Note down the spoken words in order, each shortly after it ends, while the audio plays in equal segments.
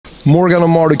Morgan of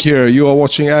Marduk here. You are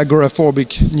watching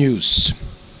Agoraphobic News.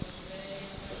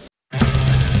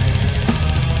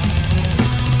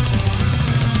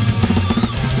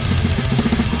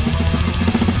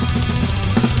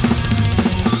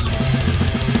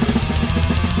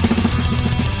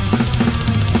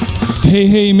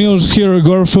 Hey, Mills here,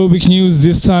 Agoraphobic News,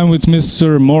 this time with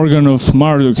Mr. Morgan of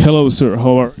Marduk. Hello, sir,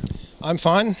 how are you? I'm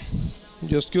fine,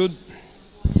 just good.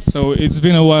 So, it's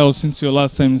been a while since your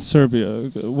last time in Serbia.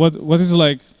 What is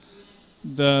like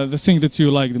the thing that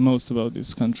you like the most about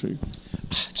this country?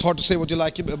 It's hard to say what you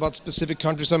like about specific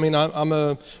countries. I mean, I'm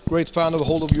a great fan of the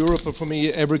whole of Europe, but for me,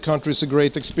 every country is a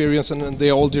great experience, and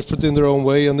they're all different in their own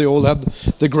way, and they all have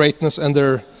the greatness and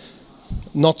their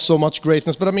not so much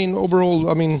greatness, but I mean overall,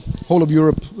 I mean whole of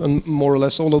Europe and more or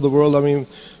less all of the world. I mean,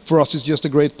 for us it's just a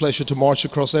great pleasure to march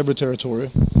across every territory.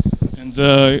 And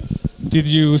did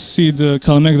you see the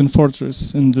Kalemegdan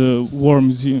Fortress in the War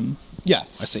Museum? Yeah,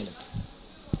 I seen it.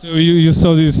 So you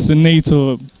saw this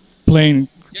NATO plane?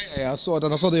 Yeah, I saw it,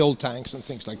 and I saw the old tanks and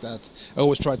things like that. I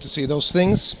always try to see those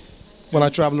things when I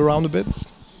travel around a bit.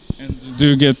 And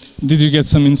did you get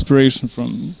some inspiration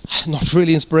from? Not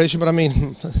really inspiration, but I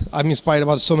mean, I'm inspired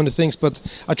about so many things, but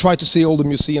I try to see all the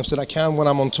museums that I can when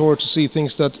I'm on tour to see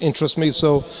things that interest me,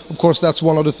 so of course that's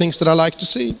one of the things that I like to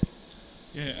see.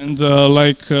 Yeah, and a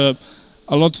lot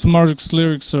of Marduk's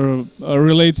lyrics are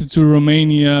related to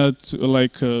Romania, to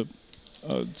like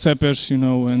Cepes, you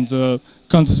know, and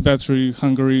Countess Bathory,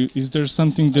 Hungary. Is there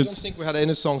something that... I don't think we had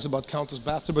any songs about Countess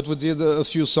Bathory, but we did a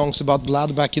few songs about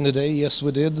Vlad back in the day, yes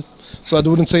we did. So I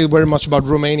wouldn't say very much about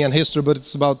Romanian history, but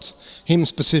it's about him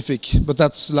specific. But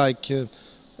that's like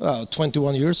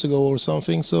 21 years ago or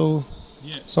something, so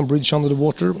yeah. Some bridge under the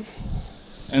water.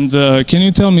 And can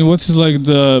you tell me what is like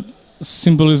the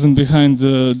symbolism behind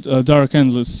the Dark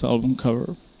Endless album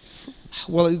cover?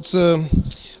 Well, it's...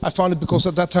 I found it because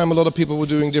at that time a lot of people were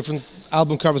doing different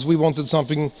album covers. We wanted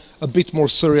something a bit more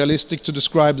surrealistic to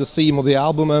describe the theme of the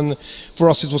album, and for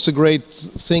us it was a great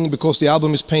thing because the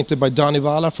album is painted by Daniel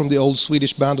Vala from the old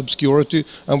Swedish band Obscurity,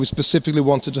 and we specifically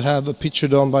wanted to have a picture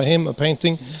done by him, a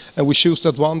painting, and we chose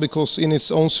that one because in its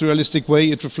own surrealistic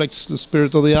way it reflects the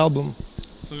spirit of the album.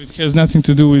 So it has nothing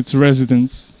to do with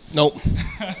Residents? No.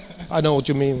 I know what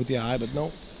you mean with the eye, but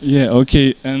no. Yeah,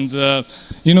 okay, and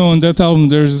you know, on that album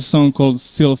there's a song called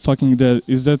Still Fucking Dead.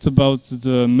 Is that about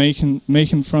the Mayhem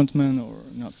frontman or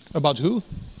not? About who?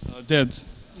 Dead.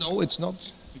 No, it's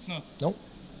not. It's not? No.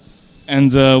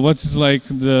 And what is like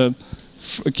the...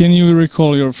 Can you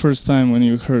recall your first time when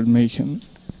you heard Mayhem?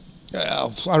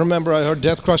 I remember I heard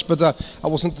Deathcrush, but I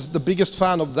wasn't the biggest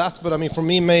fan of that. But I mean, for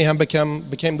me, Mayhem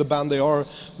became the band they are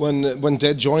when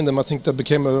Dead joined them. I think that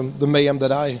became the Mayhem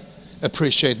that I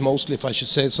appreciate mostly, if I should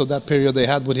say. So that period they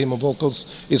had with him on vocals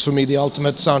is for me the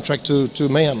ultimate soundtrack to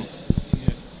Mayhem.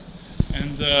 Yeah.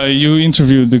 And you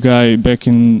interviewed the guy back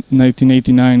in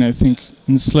 1989, I think,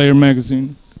 in Slayer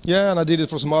magazine. Yeah, and I did it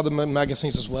for some other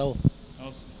magazines as well.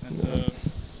 Awesome. And,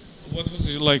 what was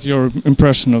like your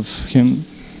impression of him?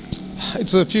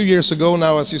 It's a few years ago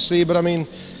now, as you see, but I mean,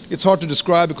 it's hard to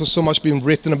describe because so much been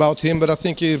written about him, but I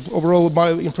think overall my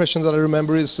impression that I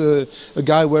remember is a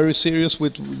guy very serious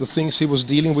with the things he was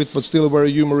dealing with, but still a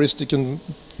very humoristic and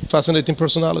fascinating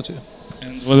personality.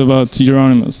 And what about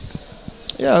Euronymous?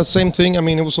 Yeah, same thing. I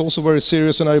mean, it was also very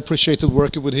serious, and I appreciated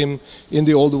working with him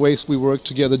in all the ways we worked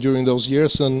together during those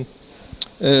years, and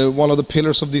one of the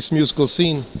pillars of this musical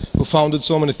scene, who founded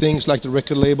so many things like the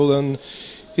record label and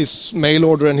his mail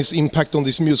order and his impact on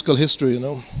this musical history, you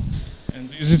know.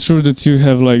 Is it true that you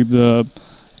have like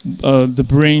the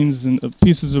brains and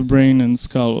pieces of brain and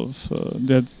skull of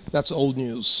Dead? That's old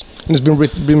news. And it's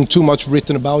been too much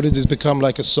written about it. It's become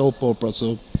like a soap opera,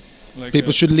 so like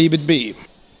people should leave it be.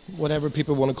 Whatever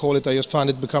people want to call it, I just find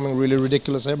it becoming really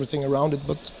ridiculous, everything around it.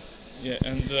 But yeah,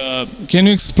 and can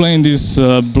you explain this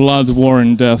blood, war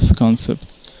and death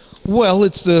concept? Well,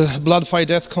 it's the blood, fire,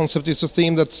 death concept. It's a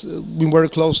theme that's been very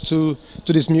close to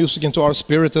this music and to our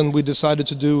spirit, and we decided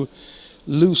to do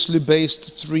loosely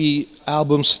based 3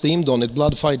 albums themed on it.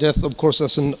 Blood, Fire, Death, of course,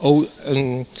 as an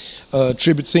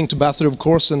tribute thing to Bathory, of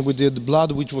course, and we did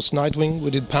Blood, which was Nightwing,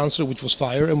 we did Panzer, which was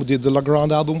Fire, and we did the La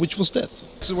Grande album, which was Death.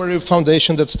 It's a very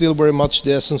foundation that's still very much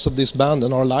the essence of this band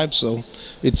and our lives, so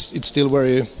it's still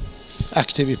very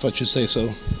active, if I should say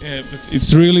so. Yeah, but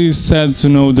it's really sad to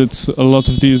know that a lot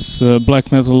of these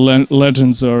black metal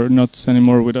legends are not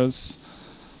anymore with us.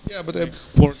 Yeah, but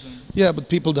yeah, but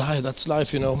people die, that's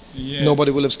life, you know. Yeah.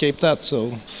 Nobody will escape that,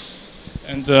 so...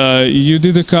 And you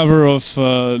did a cover of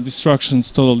Destruction's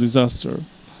Total Disaster.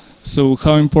 So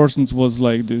how important was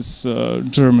like this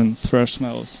German thrash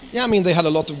metals? Yeah, I mean, they had a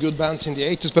lot of good bands in the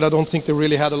 80s, but I don't think they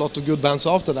really had a lot of good bands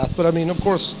after that. But I mean, of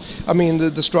course, I mean,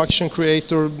 the Destruction,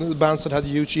 Creator, the bands that had a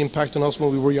huge impact on us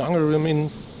when we were younger, I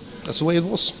mean, that's the way it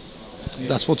was. Yes.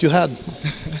 That's what you had.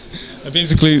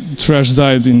 Basically, thrash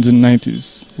died in the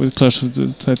 90s with Clash of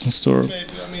the Titans Tour. Maybe.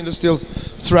 I mean, there's still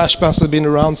thrash bands that have been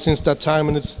around since that time,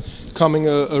 and it's coming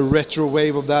a retro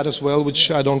wave of that as well,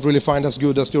 which I don't really find as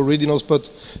good as the originals, but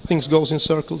things goes in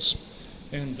circles.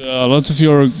 And a lot of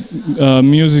your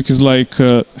music is like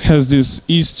has this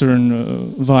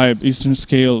Eastern vibe, Eastern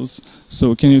scales.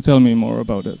 So can you tell me more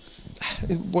about it?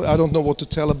 I don't know what to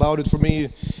tell about it. For me,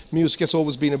 music has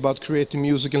always been about creating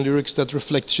music and lyrics that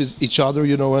reflect each other,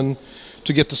 you know, and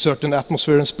to get a certain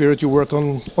atmosphere and spirit, you work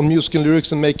on music and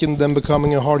lyrics and making them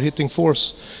becoming a hard-hitting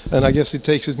force. And I guess it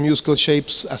takes its musical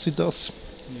shapes as it does.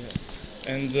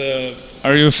 Yeah. And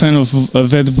are you a fan of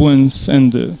Ved Buens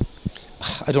Ende?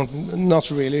 Not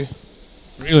really.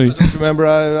 Really? I don't remember.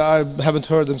 I haven't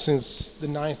heard them since the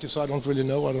 90s, so I don't really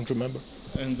know. I don't remember.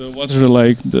 And what are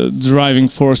like the driving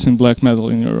force in black metal,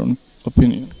 in your own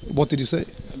opinion? What did you say?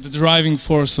 The driving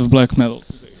force of black metal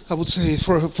today. I would say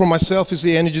for myself is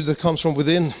the energy that comes from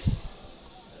within.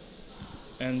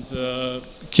 And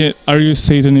are you a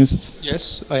Satanist?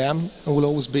 Yes, I am and will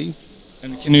always be.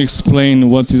 And can you explain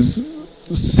what is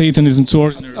Satanism to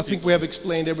ordinary people? I think we have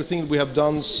explained everything we have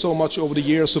done so much over the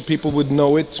years so people would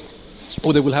know it.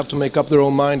 Or they will have to make up their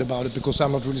own mind about it, because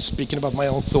I'm not really speaking about my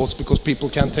own thoughts, because people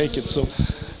can't take it. So,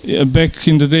 yeah, back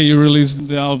in the day, you released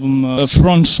the album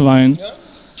Frontschwein, yeah.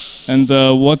 And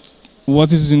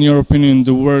what is, in your opinion,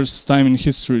 the worst time in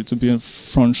history to be a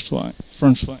Frontschwein?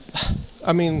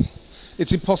 I mean,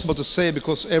 it's impossible to say,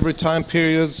 because every time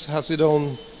period has its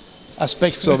own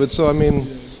aspects of it. So I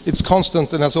mean, it's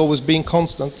constant and has always been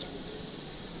constant.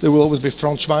 There will always be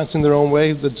Frontschweins in their own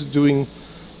way that are doing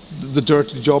the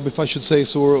dirty job, if I should say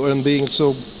so, and being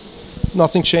so.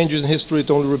 Nothing changes in history; it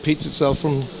only repeats itself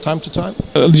from time to time.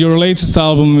 Your latest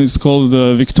album is called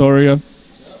Viktoria.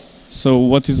 So,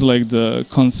 what is like the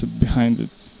concept behind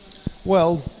it?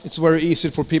 Well, it's very easy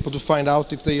for people to find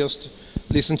out if they just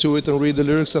listen to it and read the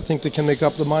lyrics. I think they can make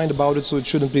up their mind about it, so it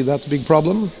shouldn't be that big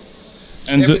problem.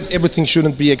 And everything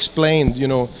shouldn't be explained, you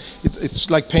know. It's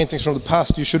like paintings from the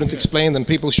past. You shouldn't explain them.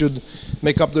 People should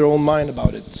make up their own mind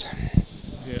about it.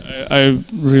 I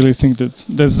really think that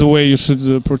that's the way you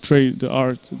should portray the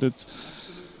art. That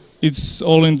it's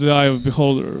all in the eye of the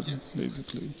beholder,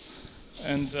 basically.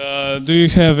 And do you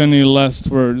have any last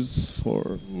words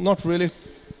for? Not really.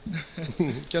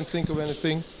 Can't think of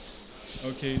anything.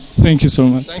 Okay, thank you so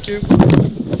much. Thank you.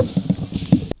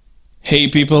 Hey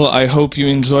people, I hope you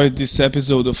enjoyed this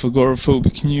episode of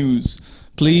Agoraphobic News.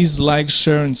 Please like,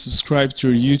 share and subscribe to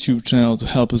our YouTube channel to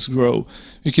help us grow.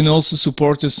 You can also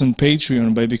support us on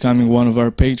Patreon by becoming one of our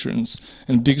patrons.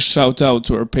 And big shout out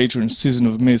to our patron Season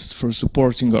of Mist for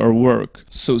supporting our work.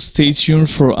 So stay tuned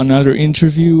for another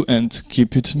interview and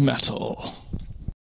keep it metal.